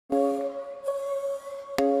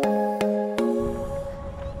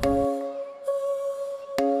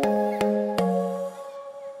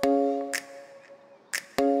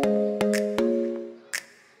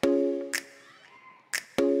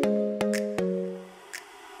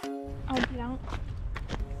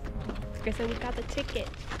Okay, so we got the ticket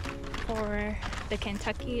for the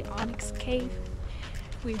Kentucky Onyx Cave.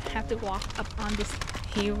 We have to walk up on this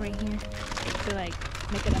hill right here to like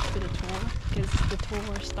make it up to the tour, because the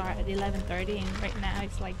tour start at 11:30 and right now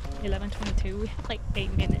it's like 11:22. We have like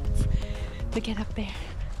 8 minutes to get up there.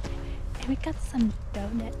 And we got some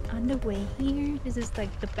donut on the way here. This is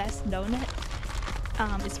like the best donut.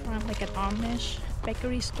 It's from like an Amish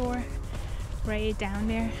bakery store right down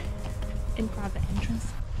there in front of the entrance.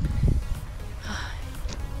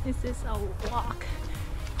 This is a walk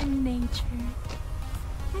in nature.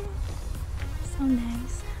 So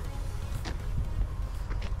nice.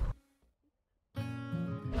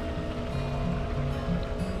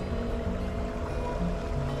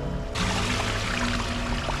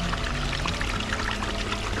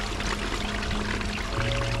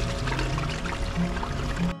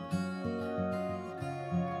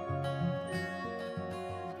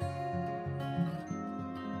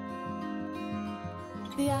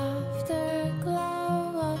 The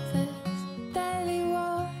afterglow of this daily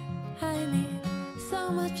war, I need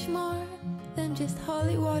so much more than just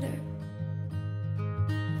holy water.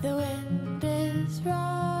 The wind is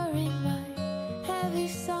roaring my heavy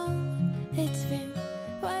song. It's been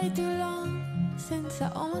way too long since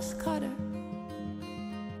I almost caught her.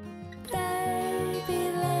 Baby,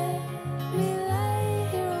 let me lay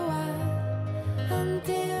here a while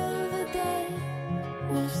until the day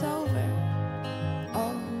moves over.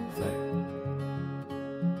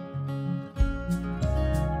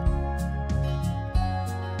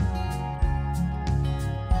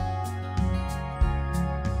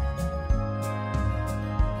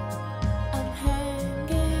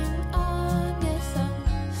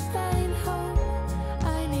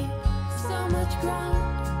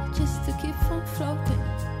 Floating.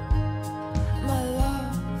 My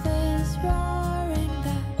love is roaring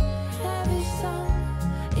that heavy song.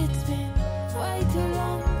 It's been way too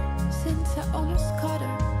long since I almost caught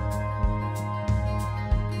her.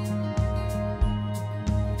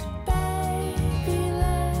 Baby,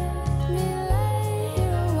 let me lay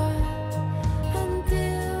here a while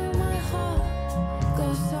until my heart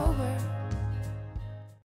goes sober.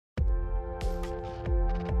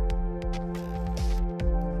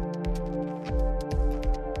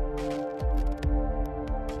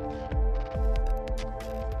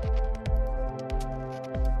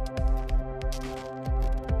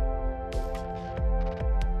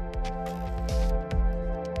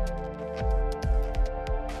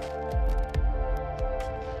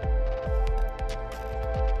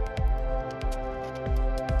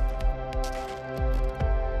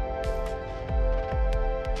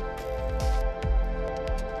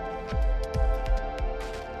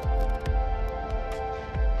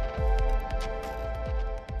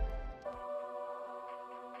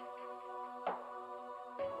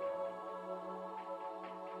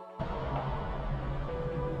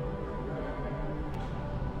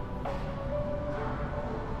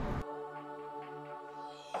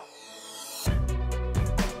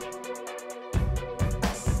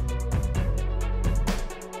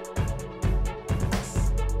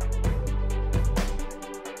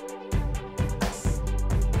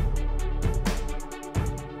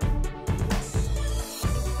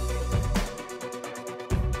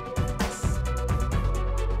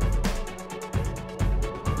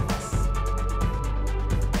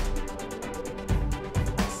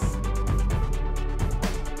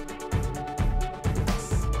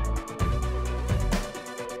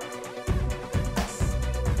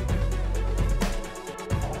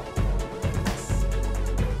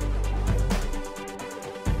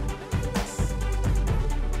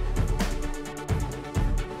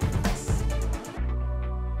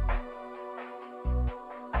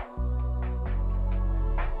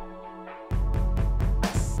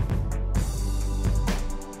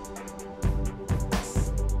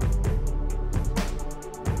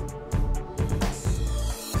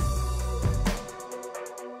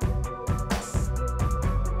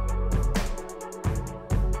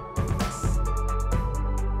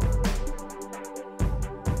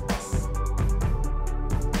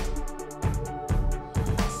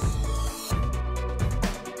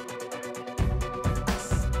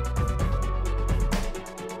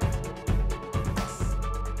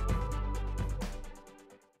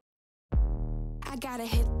 gotta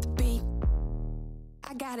hit the beat.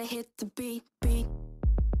 I gotta hit the beat, beat.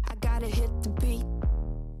 I gotta hit the beat.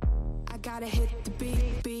 I gotta hit the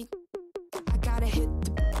beat, beat. I gotta hit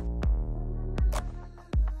the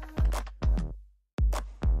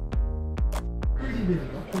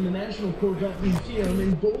from the National Corvette Museum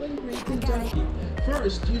in Bowling Green, Kentucky.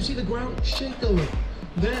 First, you see the ground shake a little.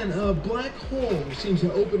 Then a black hole seems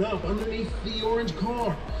to open up underneath the orange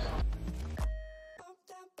car.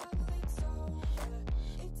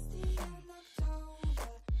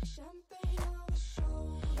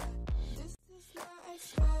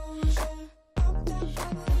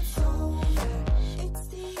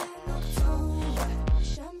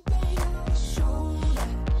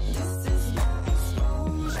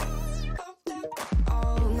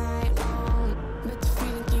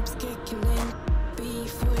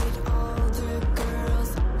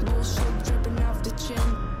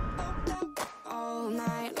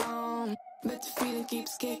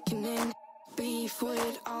 Keeps kicking in. Beef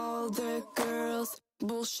with all the girls.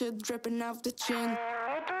 Bullshit dripping off the chin.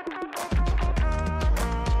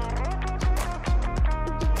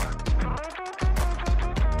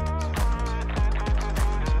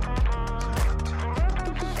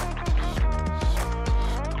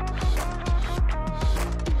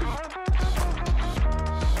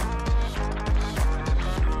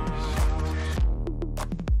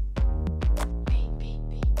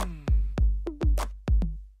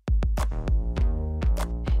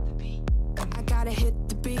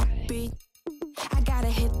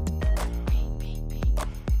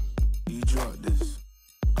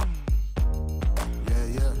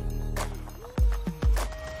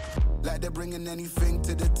 They're bringing anything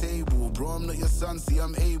to the table. Bro, I'm not your son, see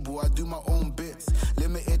I'm able. I do my own bits.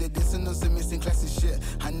 Limited edition on some missing classic shit.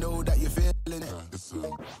 I know that you're feeling it.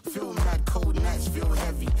 Feel mad, cold nights feel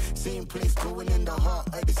heavy. Same place, going in the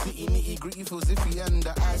heart of the city. Nitty gritty feels iffy and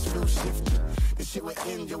the eyes feel shifty. The shit we're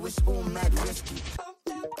in, yo, it's all mad risky.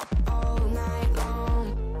 All night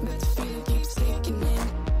long, but the feeling keeps kicking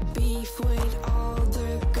in. Beef with all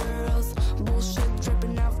the girls. Bullshit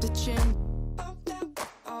dripping off the chin.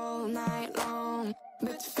 All night long,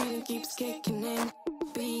 but the feeling keeps kicking in.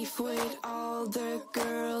 Beef with all the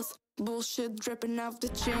girls. Bullshit dripping off the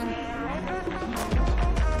chin.